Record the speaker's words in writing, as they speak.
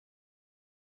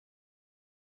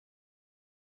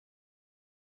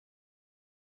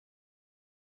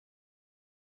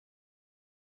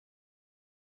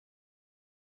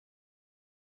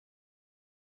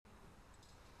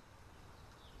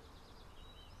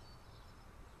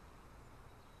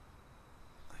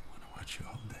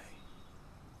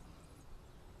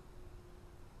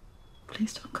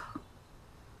Please don't go.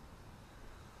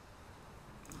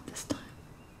 Not this time.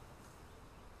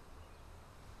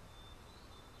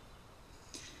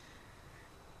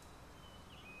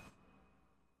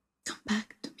 Come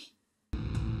back to me.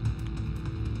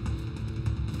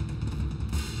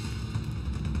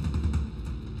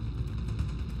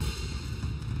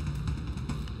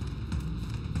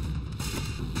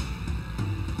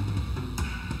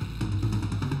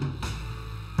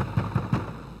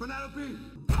 Penelope!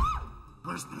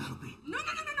 Where's Penelope? No,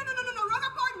 wrong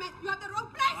apartment. You have the wrong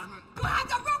place. You have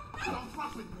the wrong place. Don't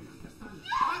fuck with me, understand?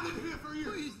 I've been here for years.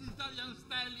 Who is this Italian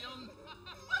stallion? What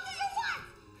do you want?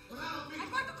 Penelope! I'm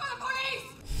going to call the police.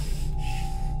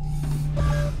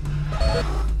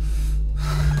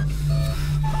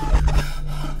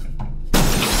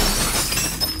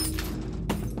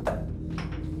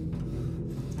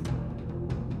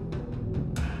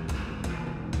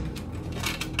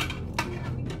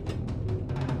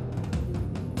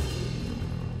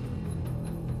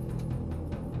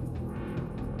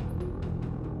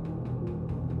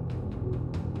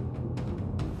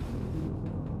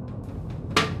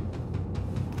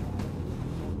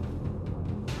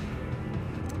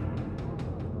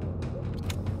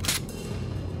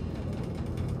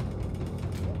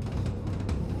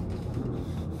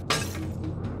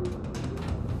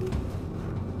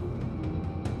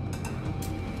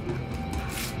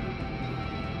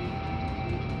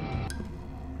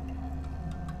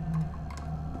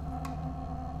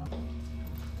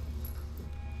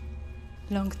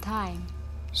 Long time.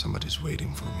 Somebody's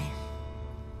waiting for me.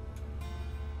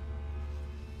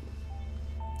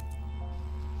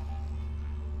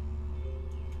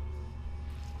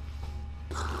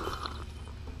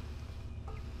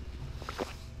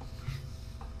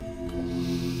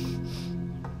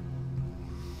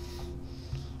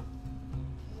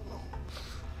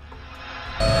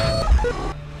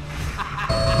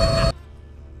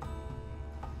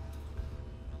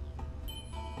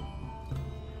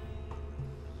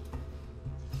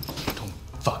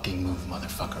 Fucking move,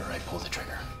 motherfucker, or I pull the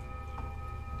trigger.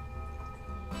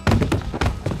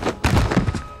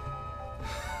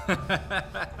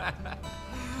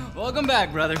 Welcome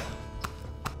back, brother.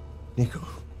 Nico,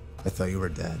 I thought you were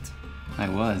dead. I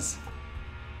was.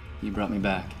 You brought me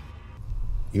back.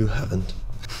 You haven't.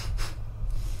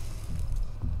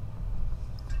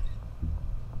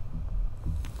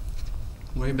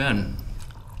 Where you been?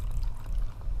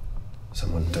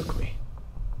 Someone took me.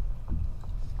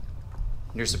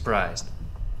 You're surprised.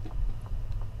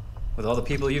 With all the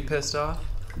people you pissed off,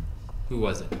 who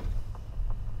was it?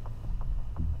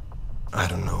 I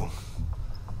don't know.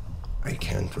 I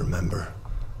can't remember.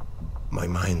 My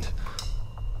mind,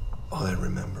 all I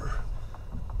remember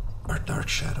are dark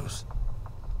shadows.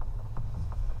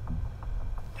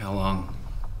 How long?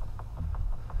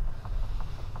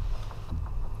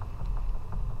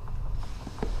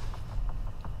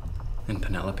 And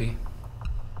Penelope?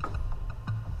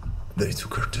 They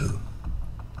took her too.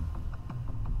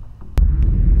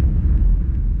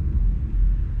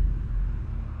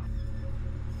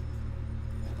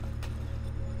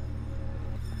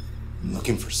 I'm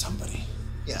looking for somebody.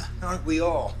 Yeah, aren't we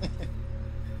all?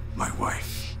 My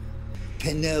wife.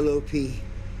 Penelope.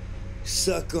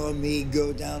 Suck on me,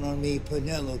 go down on me,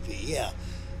 Penelope. Yeah,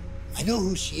 I know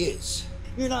who she is.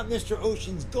 You're not Mr.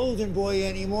 Ocean's golden boy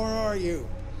anymore, are you?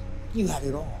 You had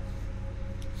it all.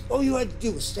 All you had to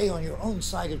do was stay on your own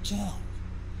side of town.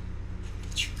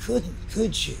 But you couldn't,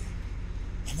 could you?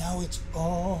 And now it's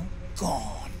all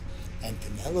gone. And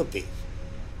Penelope,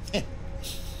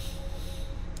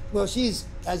 well, she's,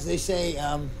 as they say,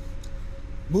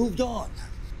 moved on.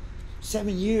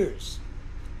 7 years.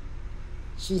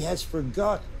 She has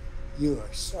forgotten your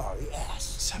sorry ass.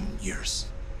 7 years.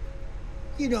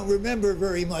 You don't remember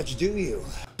very much, do you?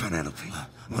 Penelope,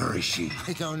 where is she?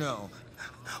 I don't know.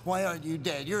 Why aren't you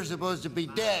dead? You're supposed to be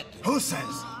dead. Who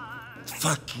says?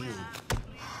 Fuck you.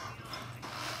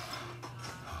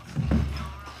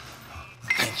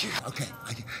 Thank you. Okay,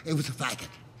 it was a faggot.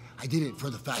 I did it for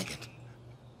the faggot.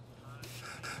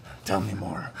 Tell me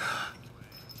more.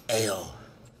 Ale.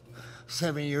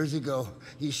 7 years ago,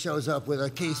 he shows up with a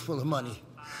case full of money.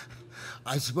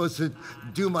 I'm supposed to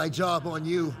do my job on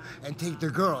you and take the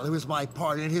girl. It was my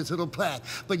part in his little plan.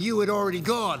 But you had already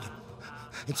gone.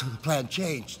 And so the plan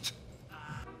changed.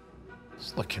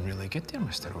 It's looking really good there,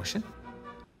 Mr. Ocean.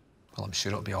 Well, I'm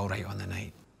sure it'll be all right on the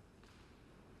night.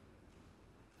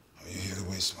 Are you here to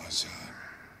waste my time?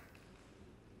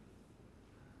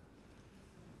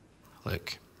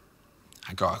 Look,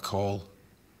 I got a call.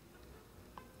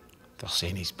 They're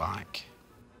saying he's back.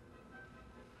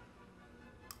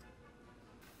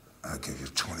 I'll give you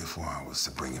 24 hours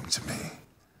to bring him to me.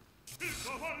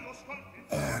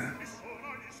 And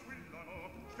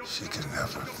she can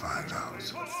never find out.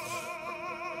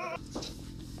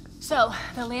 So,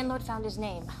 the landlord found his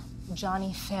name,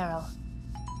 Johnny Farrow.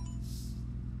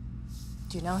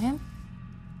 Do you know him?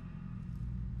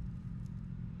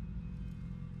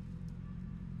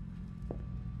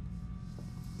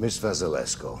 Miss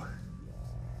Vasilescu,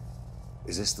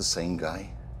 is this the same guy?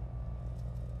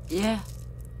 Yeah,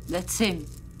 that's him.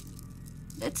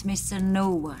 That's Mr.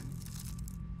 No One.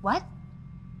 What?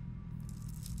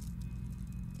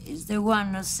 He's the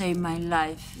one who saved my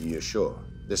life. You're sure?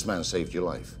 This man saved your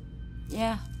life?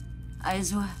 Yeah, I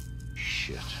swear.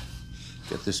 Shit.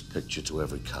 Get this picture to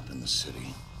every cop in the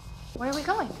city. Where are we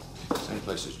going? Same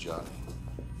place as Johnny.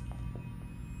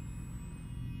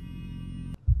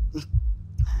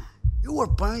 You were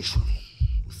punctual,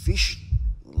 efficient,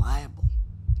 reliable.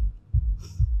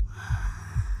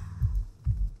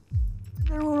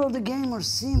 The rule of the game are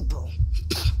simple.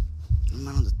 The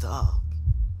man on the top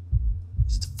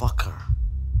is the fucker.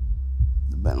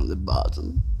 The man on the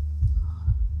bottom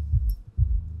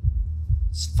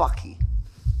is fucky.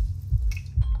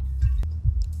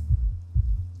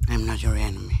 I'm not your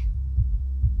enemy.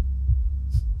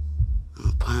 I'm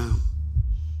a pawn.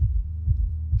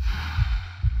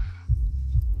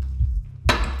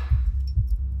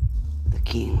 The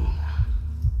king.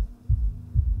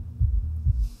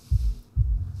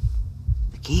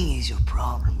 The king is your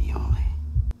problem, Yuli.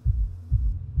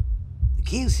 The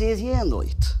king says handle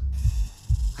it.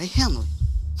 I handle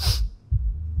it.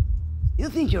 You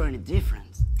think you're any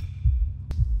different?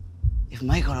 If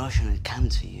Michael Ocean had come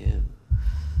to you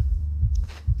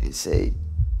and say,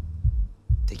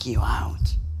 taking you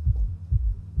out,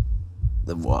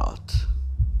 then what?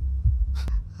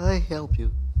 I help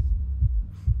you.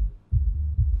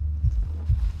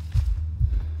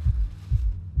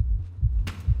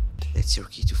 That's your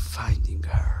key to finding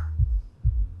her.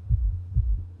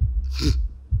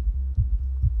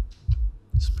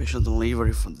 Special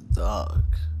delivery from the dog.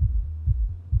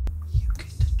 You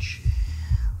get the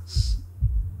chance,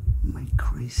 my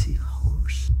crazy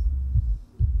horse.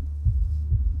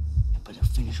 You better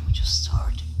finish what you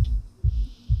started.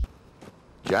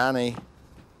 Johnny.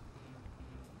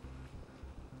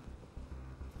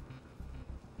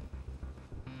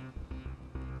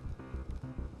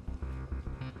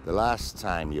 The last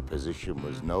time your position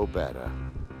was no better.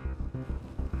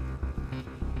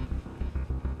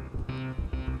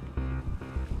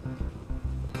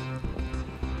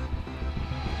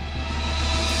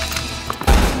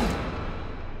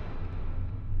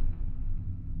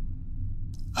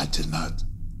 I did not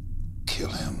kill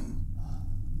him.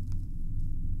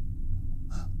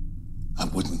 I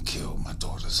wouldn't kill my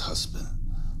daughter's husband,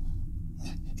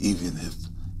 even if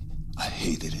I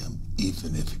hated him,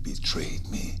 even if he betrayed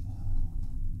me.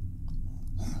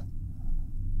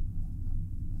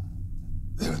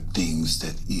 There are things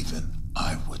that even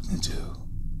I wouldn't do.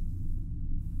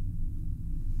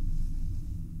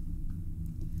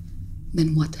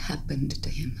 Then what happened to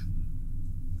him?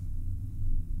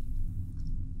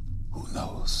 Who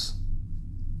knows?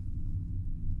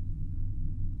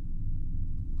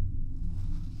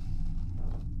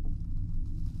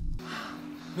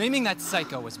 Maiming that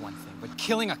psycho was one thing, but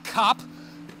killing a cop?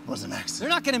 Was an accident. They're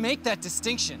not gonna make that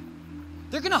distinction.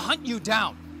 They're gonna hunt you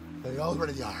down. They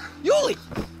already are. Yuli!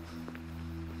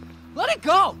 Let it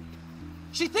go!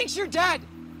 She thinks you're dead!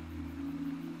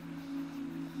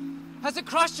 Has it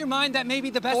crossed your mind that maybe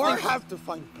the best Or thing— have to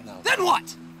find Penelope. Then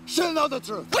what? She'll know the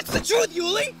truth. What's the truth,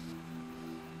 Yuli?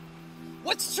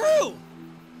 What's true?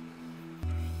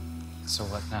 So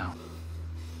what now?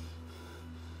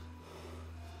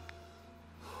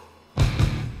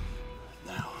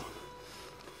 Now.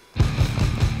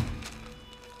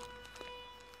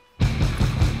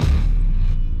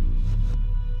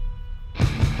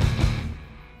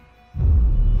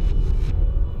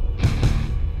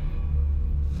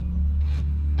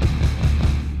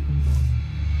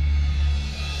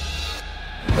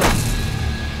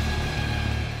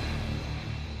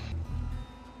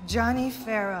 Johnny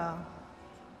Farrow.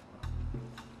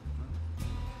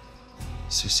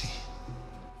 Susie.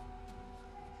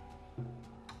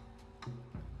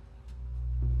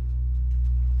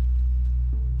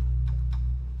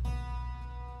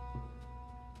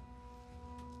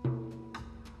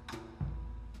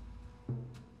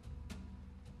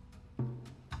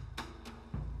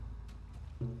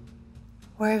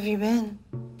 Where have you been?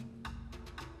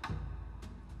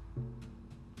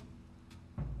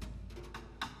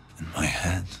 In my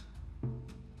head,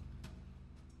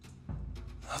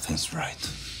 nothing's right.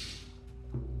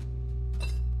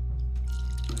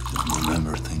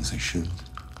 remember things I should.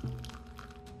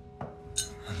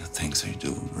 And the things I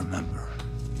do remember.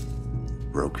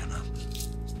 Broken up.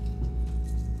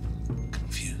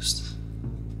 Confused.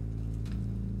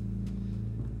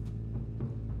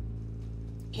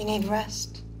 You need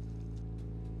rest.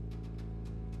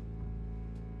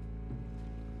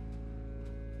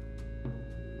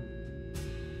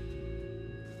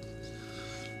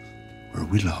 Were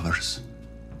we lovers?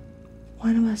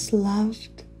 One of us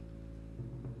loved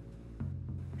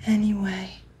anyway.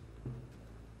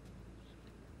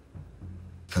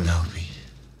 Penelope.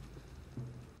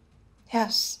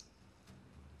 Yes.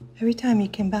 Every time you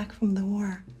came back from the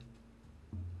war,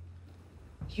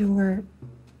 you were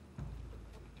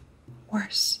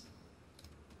worse.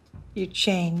 You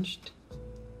changed.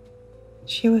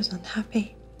 She was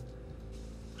unhappy.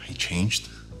 I changed?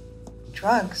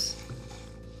 Drugs.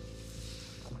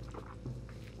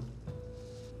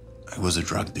 I was a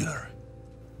drug dealer.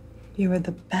 You were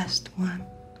the best one.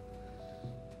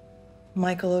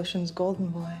 Michael Ocean's golden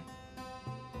boy.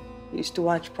 He used to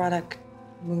watch product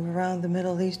move around the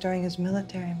Middle East during his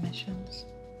military missions.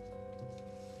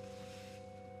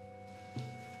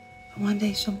 And one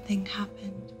day something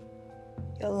happened.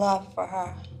 Your love for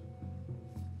her,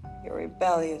 your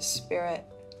rebellious spirit.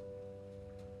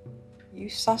 You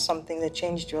saw something that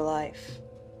changed your life.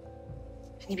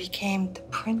 And you became the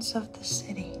prince of the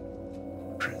city.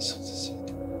 Prince of the city.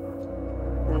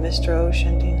 And Mr.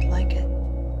 Ocean didn't like it.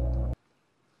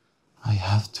 I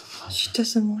have to find She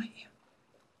doesn't want you.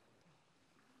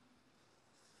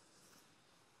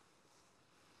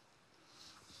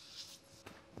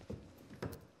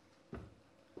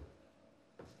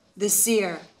 The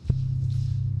seer.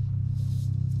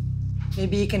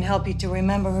 Maybe he can help you to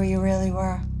remember who you really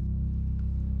were.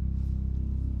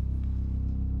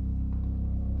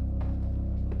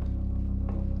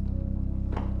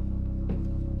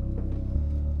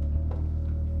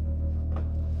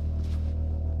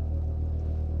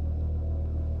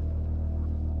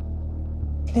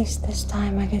 At least this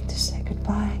time I get to say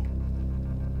goodbye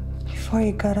before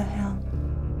you go to hell.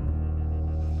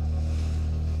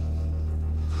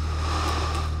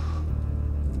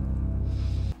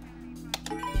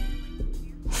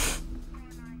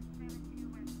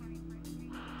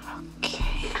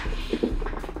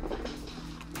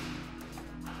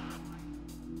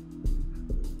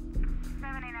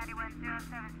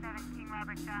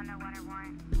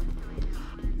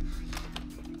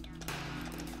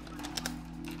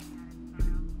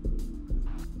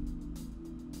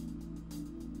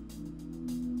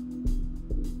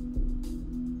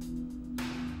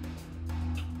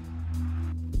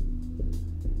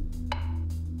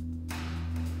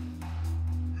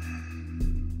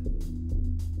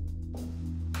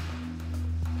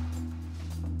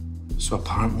 So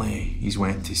apparently he's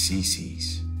went to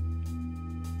Cece's.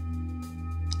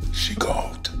 She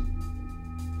called.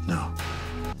 No.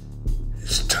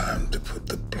 It's time to put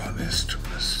the blunt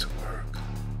instruments to work.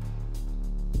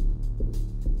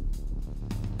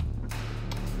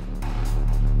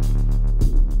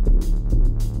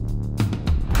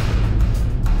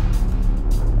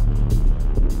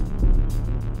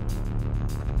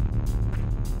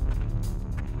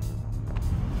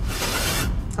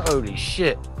 Holy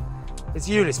shit. Is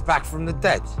율리시스 back from the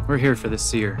dead? We're here for the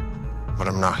seer. But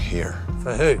I'm not here.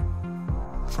 For who?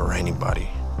 For anybody.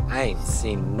 I ain't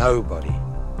seen nobody.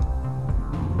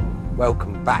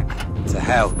 Welcome back to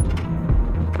hell.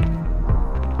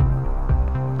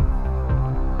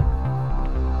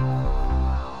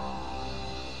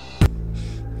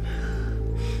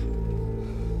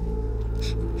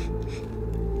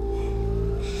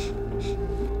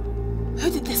 Who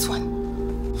did this one?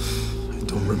 I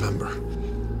don't remember.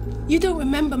 You don't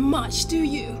remember much, do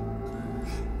you?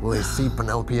 Will I see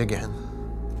Penelope again?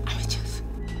 Amateurs.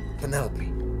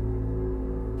 Penelope.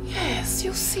 Yes,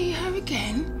 you'll see her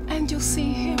again, and you'll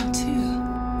see him too.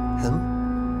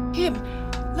 Him? Him.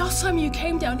 Last time you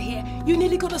came down here, you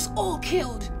nearly got us all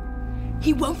killed.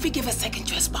 He won't forgive a second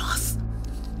trespass.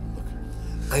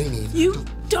 I need... You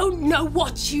don't know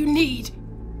what you need.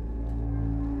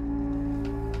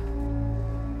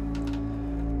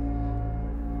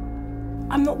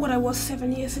 I'm not what I was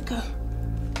 7 years ago.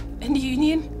 In the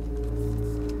Union?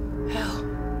 Hell,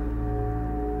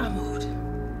 I'm old.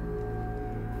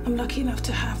 I'm lucky enough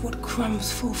to have what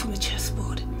crumbs fall from the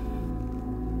chessboard.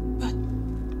 But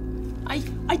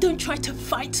I don't try to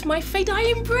fight my fate, I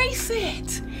embrace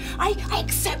it. I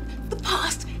accept the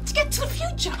past to get to the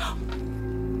future.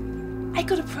 I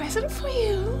got a present for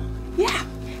you. Yeah,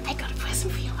 I got a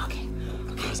present for you, okay.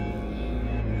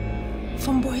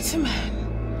 From boy to man.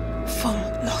 From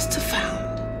lost to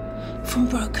found, from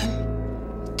broken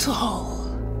to whole.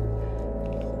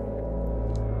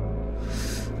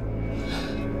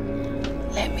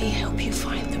 me help you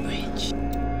find the bridge.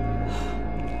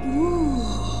 Ooh.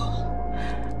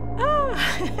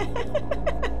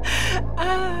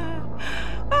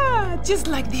 Just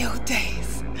like the old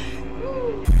days.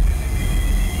 Ooh.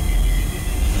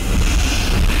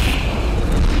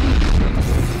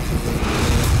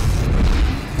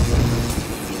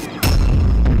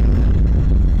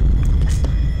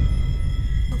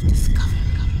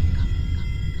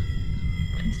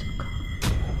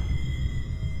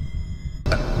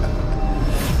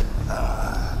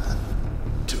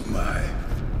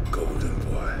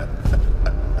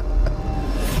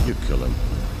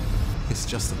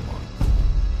 Just a thought.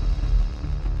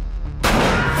 The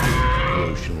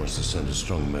ocean wants to send a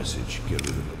strong message. Get rid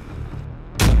of it.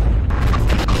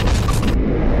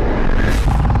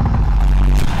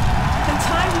 The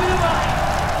time will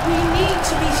arrive. We need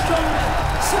to be stronger,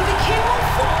 so the king will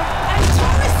fall and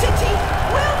Taurus City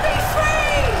will be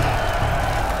free!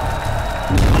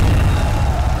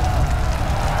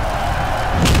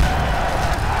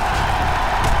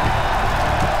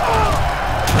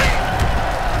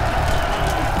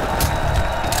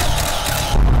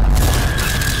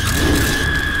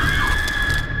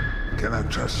 Can I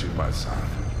trust you, my son?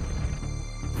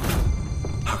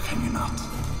 How can you not?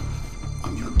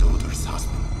 I'm your daughter's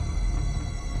husband.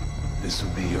 This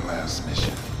will be your last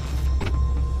mission.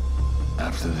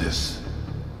 After this,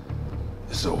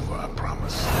 it's over, I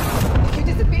promise. You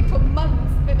disappeared for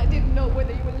months, and I didn't know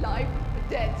whether you were alive or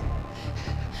dead.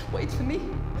 Wait for me.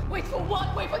 Wait for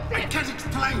what? Wait for this. I can't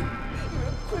explain. You're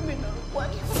a criminal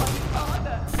working for my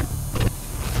father.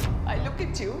 I look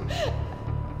at you,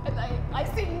 and I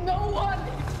see no one.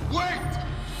 Wait!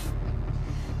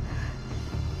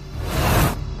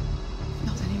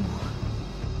 Not anymore.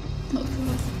 Not for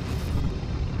us.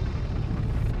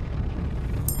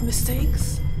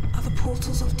 Mistakes are the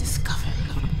portals of discovery.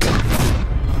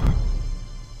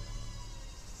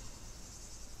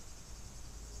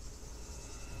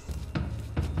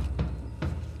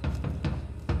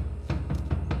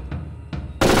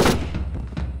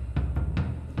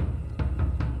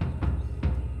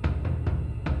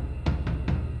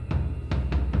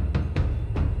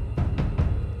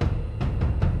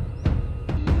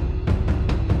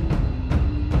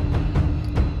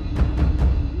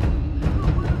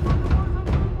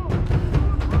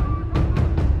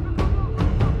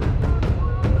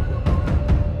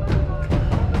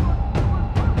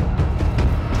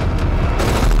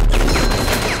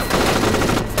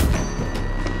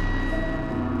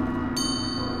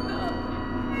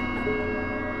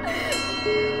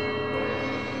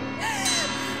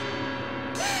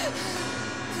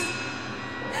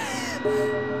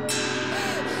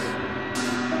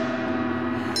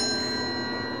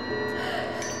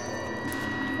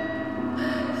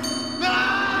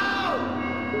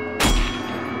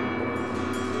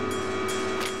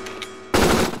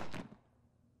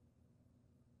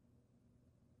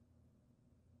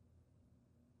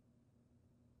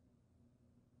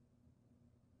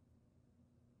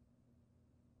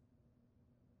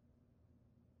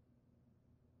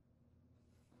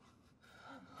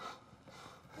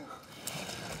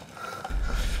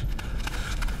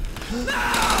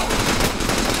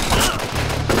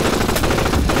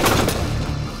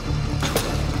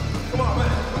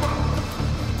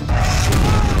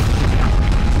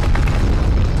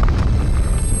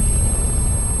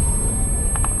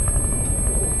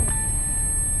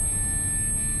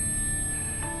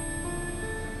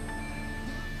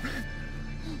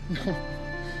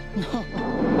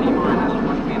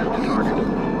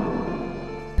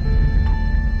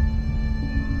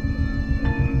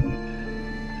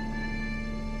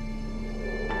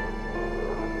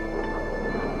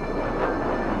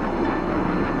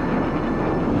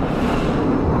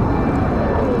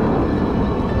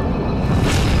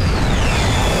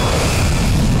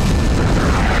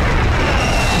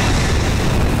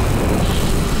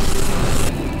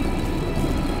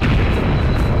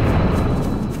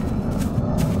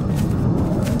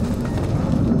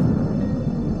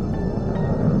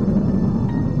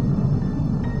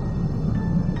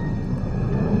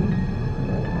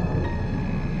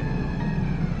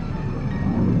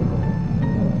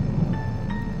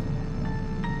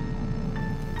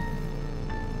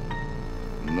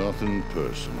 Nothing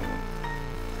personal.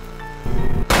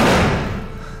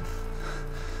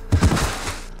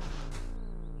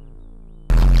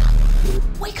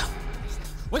 Wake up!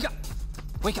 Wake up!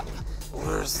 Wake up!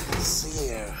 Where's the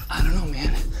Sierra? I don't know,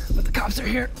 man. But the cops are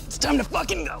here. It's time to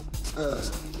fucking go. All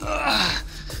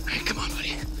right, come on,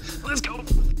 buddy. Let's go.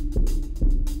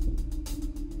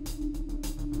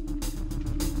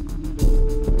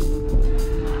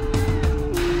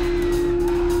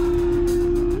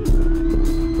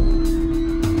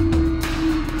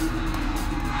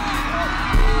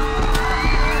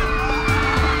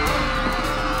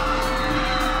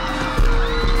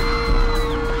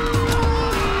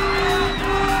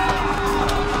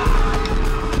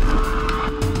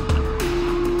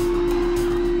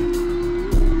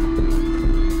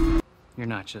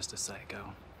 not just a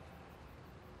psycho.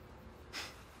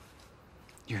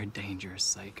 You're a dangerous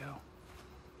psycho.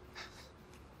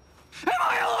 Am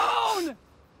I alone?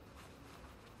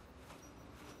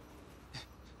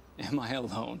 Am I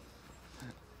alone?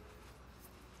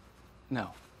 No.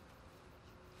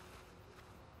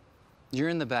 You're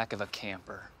in the back of a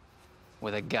camper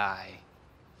with a guy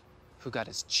who got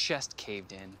his chest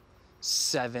caved in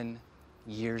 7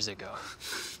 years ago.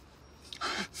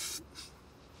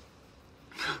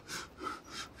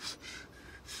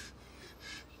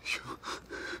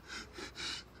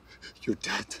 You're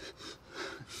dead.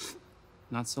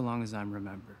 Not so long as I'm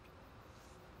remembered.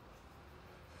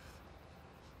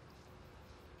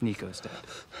 Nico's dead.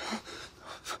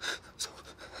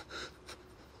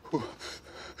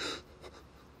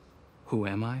 Who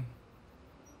am I?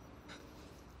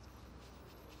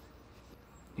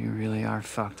 You really are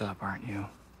fucked up, aren't you?